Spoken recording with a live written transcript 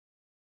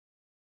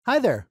Hi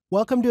there.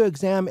 Welcome to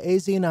Exam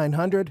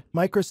AZ-900,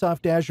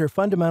 Microsoft Azure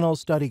Fundamentals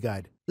Study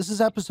Guide. This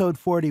is episode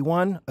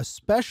 41, a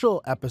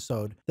special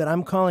episode that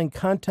I'm calling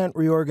Content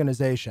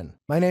Reorganization.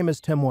 My name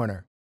is Tim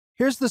Warner.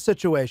 Here's the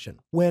situation.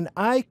 When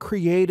I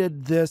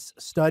created this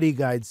study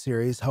guide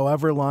series,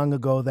 however long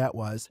ago that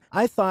was,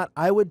 I thought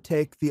I would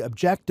take the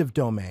objective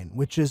domain,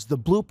 which is the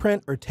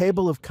blueprint or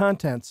table of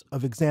contents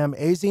of Exam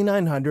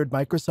AZ-900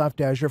 Microsoft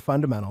Azure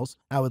Fundamentals.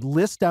 I would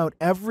list out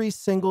every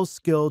single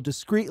skill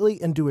discreetly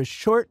and do a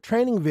short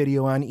training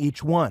video on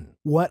each one.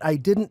 What I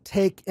didn't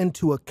take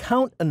into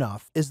account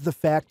enough is the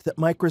fact that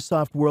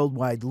Microsoft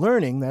Worldwide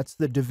Learning, that's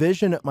the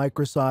division at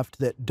Microsoft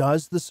that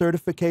does the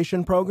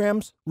certification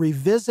programs,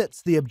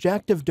 revisits the objective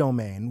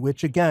domain,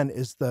 which again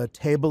is the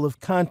table of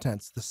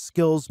contents, the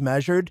skills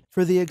measured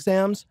for the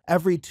exams,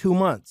 every 2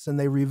 months, and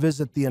they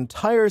revisit the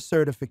entire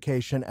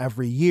certification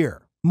every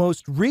year.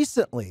 Most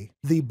recently,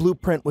 the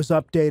blueprint was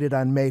updated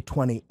on May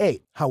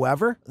 28th.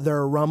 However, there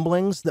are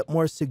rumblings that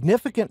more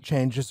significant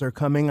changes are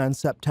coming on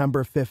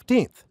September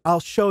 15th. I'll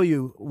show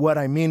you what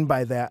I mean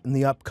by that in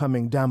the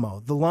upcoming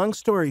demo. The long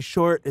story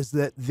short is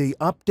that the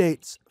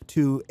updates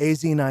to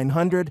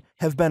AZ-900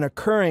 have been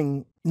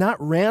occurring not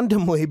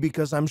randomly,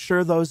 because I'm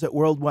sure those at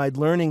Worldwide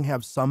Learning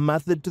have some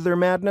method to their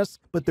madness,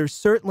 but they're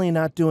certainly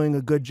not doing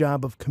a good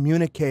job of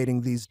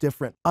communicating these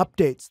different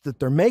updates that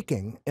they're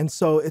making. And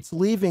so it's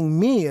leaving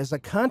me as a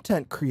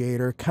content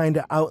creator kind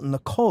of out in the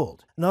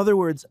cold. In other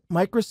words,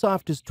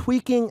 Microsoft is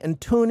tweaking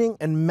and tuning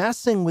and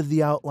messing with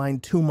the outline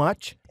too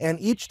much. And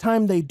each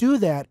time they do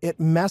that, it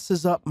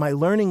messes up my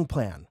learning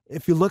plan.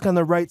 If you look on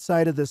the right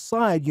side of this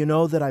slide, you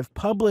know that I've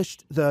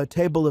published the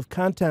table of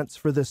contents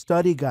for the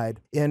study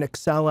guide in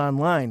Excel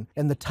Online.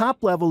 And the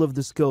top level of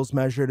the skills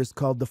measured is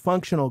called the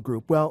functional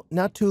group. Well,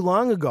 not too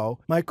long ago,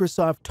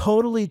 Microsoft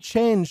totally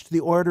changed the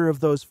order of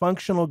those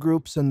functional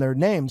groups and their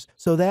names.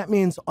 So that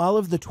means all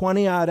of the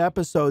 20-odd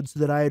episodes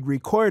that I had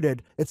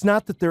recorded, it's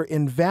not that they're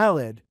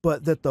invalid,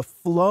 but that the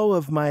flow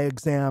of my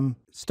exam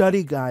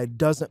study guide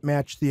doesn't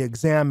match the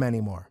exam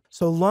anymore.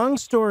 So long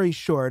story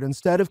short,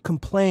 instead of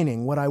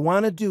complaining, what I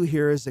want to do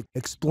here is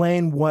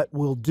explain what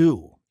we'll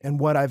do and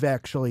what I've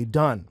actually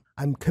done.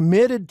 I'm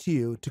committed to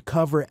you to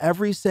cover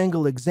every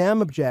single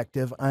exam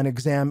objective on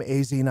Exam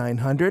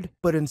AZ-900,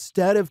 but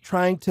instead of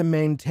trying to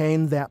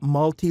maintain that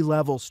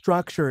multi-level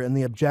structure in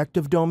the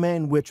objective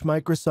domain, which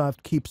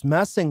Microsoft keeps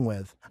messing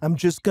with, I'm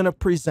just going to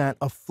present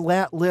a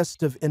flat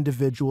list of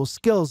individual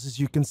skills as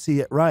you can see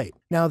it right.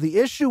 Now, the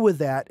issue with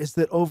that is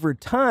that over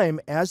time,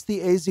 as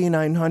the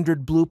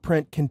AZ-900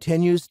 blueprint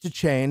continues to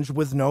change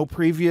with no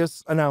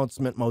previous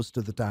announcement most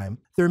of the time,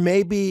 there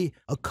may be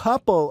a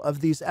couple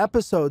of these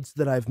episodes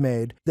that I've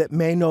made that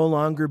may no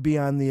longer be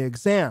on the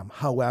exam.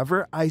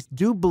 However, I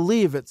do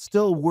believe it's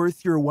still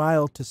worth your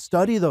while to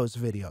study those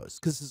videos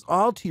because it's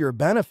all to your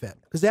benefit.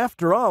 Because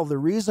after all, the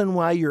reason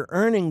why you're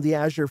earning the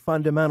Azure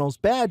Fundamentals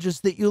badge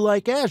is that you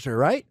like Azure,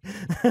 right?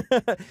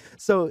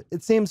 So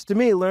it seems to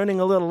me learning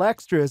a little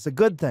extra is a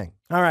good thing.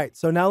 All right,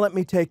 so now let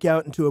me take you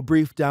out into a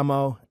brief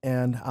demo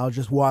and I'll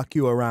just walk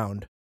you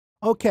around.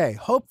 Okay,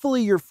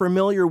 hopefully you're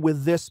familiar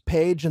with this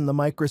page in the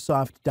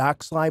Microsoft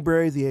Docs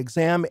library, the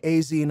Exam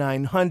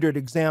AZ-900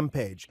 exam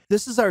page.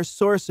 This is our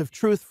source of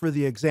truth for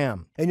the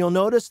exam. And you'll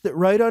notice that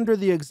right under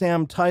the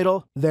exam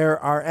title, there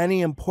are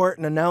any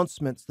important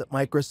announcements that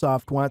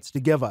Microsoft wants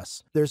to give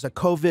us. There's a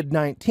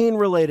COVID-19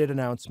 related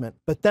announcement,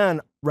 but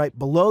then right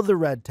below the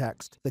red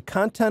text, the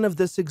content of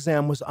this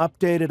exam was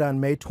updated on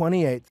May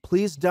 28th.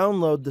 Please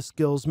download the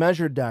skills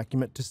measured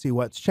document to see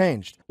what's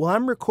changed. Well,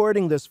 I'm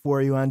recording this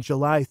for you on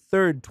July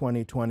 3rd,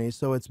 2020,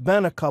 so it's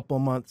been a couple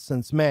months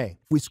since May.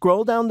 If we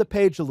scroll down the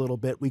page a little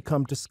bit, we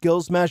come to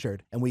skills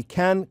measured, and we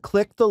can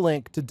click the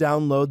link to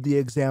download the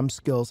exam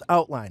skills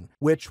outline,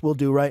 which we'll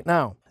do right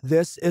now.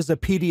 This is a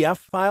PDF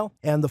file,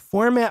 and the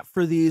format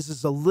for these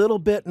is a little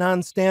bit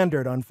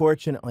non-standard,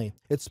 unfortunately.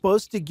 It's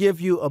supposed to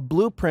give you a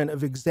blueprint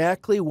of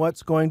exactly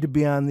what's going to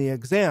be on the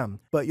exam,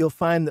 but you'll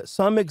find that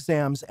some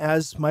exams,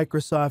 as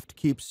Microsoft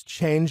keeps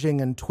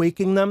changing and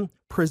tweaking them,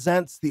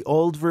 presents the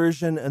old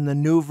version and the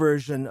new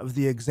version of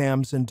the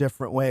exams in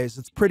different ways.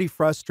 It's pretty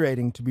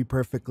frustrating, to be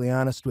perfectly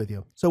honest with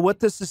you. So what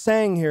this is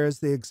saying here is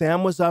the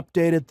exam was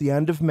updated at the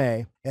end of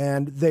May,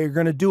 and they're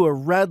going to do a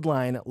red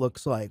line, it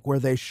looks like, where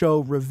they show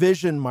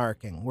revision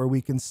marking, where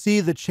we can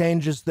see the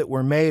changes that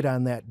were made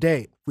on that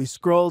date. If we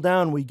scroll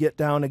down, we get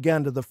down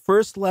again to the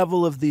first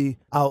level of the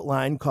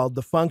outline called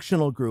the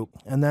functional group,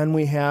 and then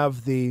we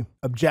have the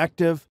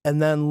objective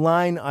and then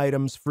line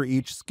items for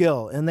each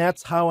skill. And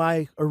that's how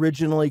I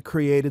originally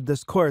created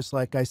this course,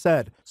 like I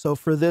said. So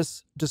for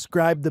this,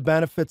 describe the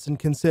benefits and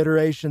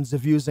considerations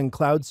of using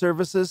cloud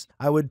services,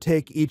 I would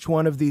take each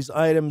one of these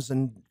items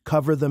and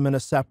cover them in a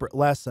separate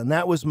lesson.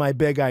 That was my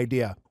big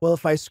idea. Well,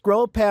 if I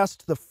scroll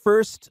past the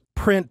first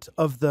print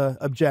of the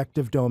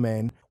objective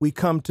domain, we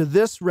come to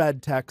this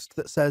red text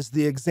that says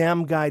the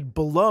exam guide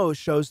below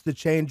shows the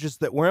changes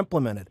that were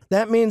implemented.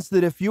 That means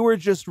that if you were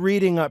just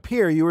reading up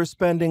here, you were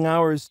spending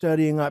hours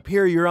studying up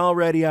here, you're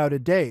already out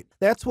of date.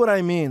 That's what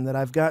I mean, that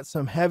I've got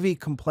some heavy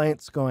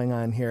complaints going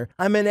on here.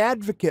 I'm an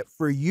advocate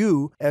for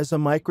you as a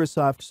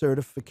Microsoft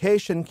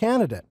certification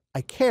candidate.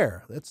 I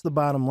care. That's the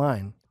bottom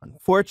line.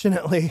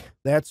 Unfortunately,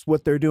 that's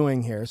what they're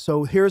doing here.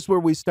 So here's where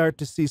we start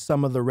to see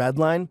some of the red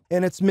line.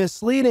 And it's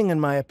misleading, in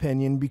my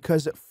opinion,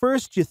 because at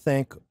first you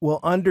think,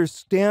 well,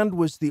 understand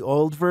was the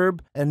old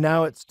verb, and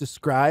now it's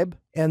describe.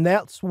 And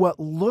that's what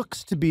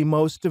looks to be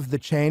most of the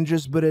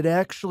changes, but it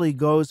actually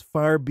goes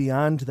far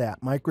beyond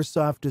that.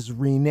 Microsoft has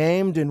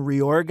renamed and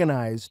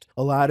reorganized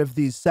a lot of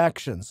these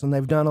sections, and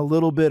they've done a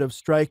little bit of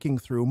striking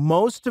through.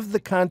 Most of the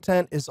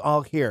content is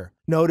all here.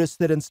 Notice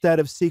that instead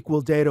of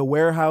SQL Data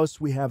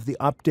Warehouse, we have the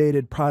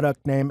updated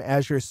product name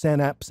Azure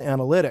Synapse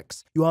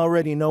Analytics. You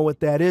already know what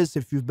that is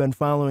if you've been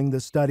following the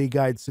study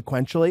guide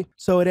sequentially.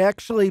 So it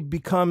actually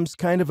becomes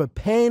kind of a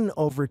pain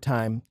over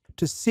time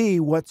to see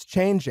what's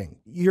changing.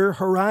 Your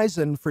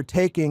horizon for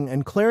taking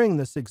and clearing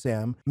this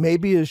exam may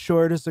be as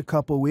short as a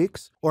couple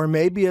weeks, or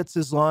maybe it's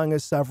as long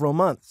as several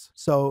months.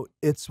 So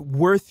it's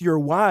worth your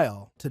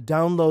while to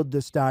download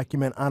this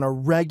document on a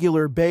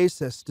regular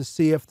basis to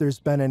see if there's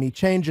been any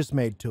changes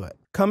made to it.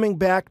 Coming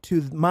back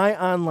to my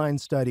online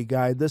study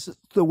guide, this is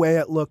the way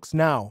it looks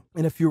now.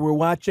 And if you were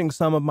watching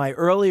some of my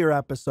earlier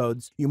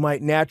episodes, you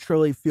might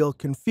naturally feel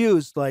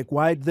confused, like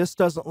why this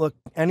doesn't look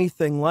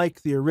anything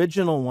like the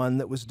original one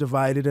that was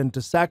divided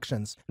into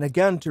sections. And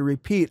again, to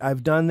repeat,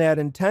 I've done that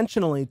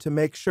intentionally to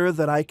make sure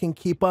that I can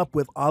keep up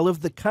with all of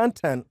the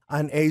content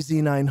on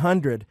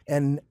AZ-900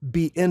 and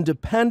be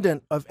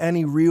independent of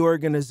any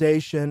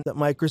reorganization that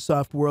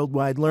Microsoft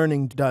Worldwide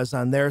Learning does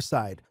on their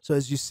side. So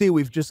as you see,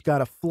 we've just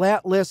got a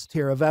flat list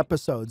here of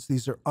episodes.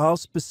 These are all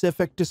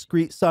specific,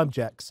 discrete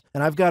subjects.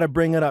 And I've got to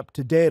bring it up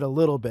to date a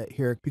little bit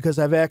here because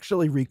I've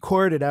actually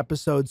recorded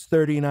episodes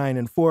 39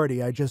 and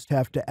 40. I just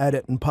have to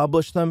edit and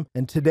publish them.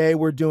 And today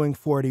we're doing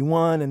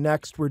 41, and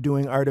next we're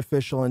doing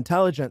artificial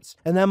intelligence.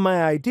 And then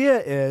my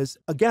idea is,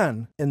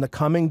 again, in the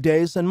coming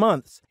days and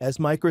months, as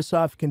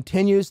Microsoft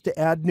continues to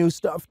add new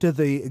stuff to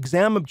the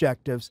exam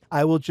objectives,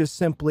 I will just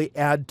simply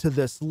add to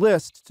this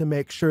list to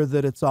make sure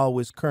that it's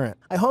always current.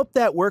 I hope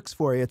that works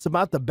for you. It's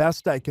about the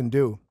best I can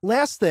do.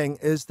 Last thing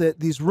is that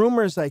these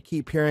rumors I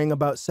keep hearing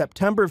about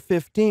September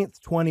 15th,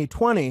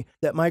 2020,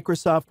 that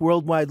Microsoft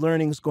Worldwide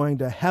Learning is going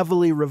to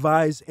heavily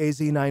revise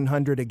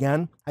AZ-900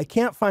 again. I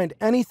can't find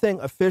anything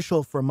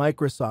official for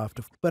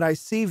Microsoft, but I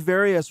see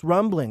various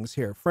rumblings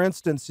here. For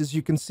instance, as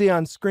you can see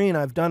on screen,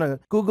 I've done a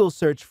Google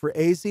search for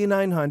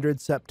AZ-900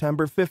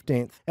 September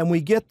 15th, and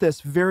we get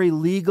this very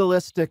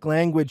legalistic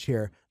language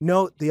here.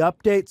 Note, the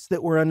updates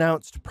that were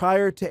announced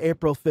prior to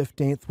April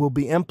 15th will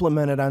be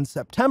implemented on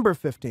September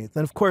 15th.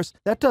 And of course,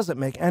 that doesn't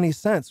make any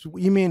sense.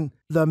 You mean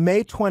the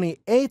May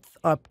 28th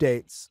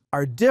updates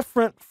are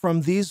different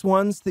from these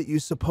ones that you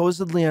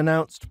supposedly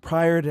announced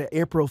prior to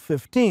April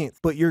 15th,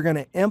 but you're going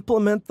to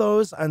implement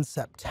those on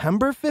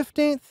September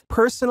 15th?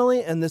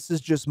 Personally, and this is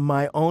just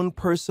my own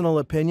personal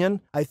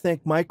opinion, I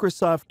think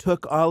Microsoft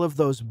took all of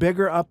those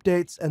bigger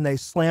updates and they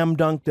slam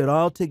dunked it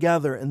all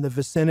together in the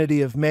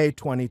vicinity of May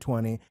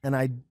 2020. And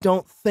I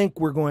don't think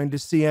we're going to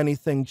see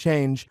anything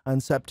change on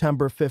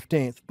September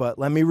 15th. But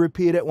let me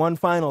repeat it one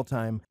final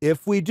time.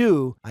 If we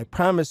do, I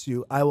promise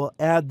you, I will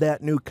add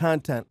that new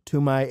content to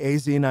my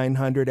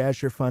AZ-900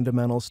 Azure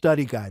Fundamentals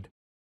Study Guide.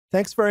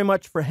 Thanks very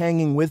much for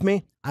hanging with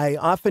me. I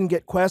often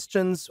get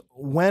questions,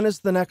 when is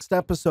the next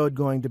episode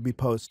going to be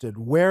posted?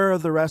 Where are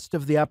the rest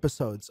of the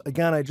episodes?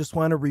 Again, I just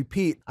want to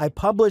repeat, I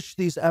publish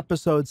these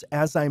episodes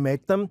as I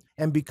make them,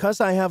 and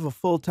because I have a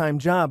full-time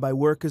job, I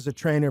work as a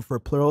trainer for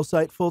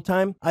Pluralsight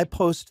full-time, I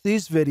post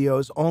these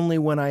videos only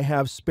when I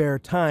have spare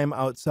time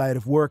outside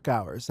of work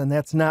hours, and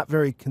that's not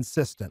very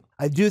consistent.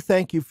 I do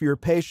thank you for your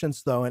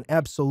patience, though, and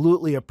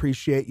absolutely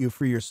appreciate you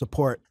for your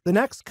support. The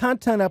next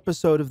content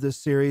episode of this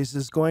series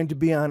is going to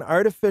be on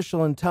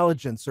artificial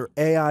intelligence, or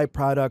AI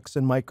products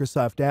in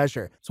Microsoft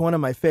Azure. It's one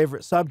of my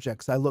favorite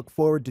subjects. I look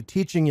forward to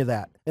teaching you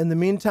that. In the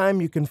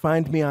meantime, you can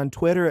find me on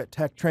Twitter at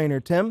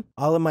TechTrainerTim.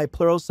 All of my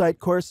Pluralsight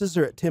courses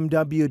are at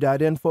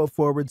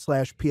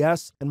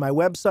timw.info/PS, and my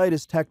website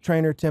is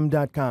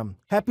techtrainertim.com.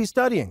 Happy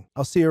studying.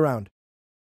 I'll see you around.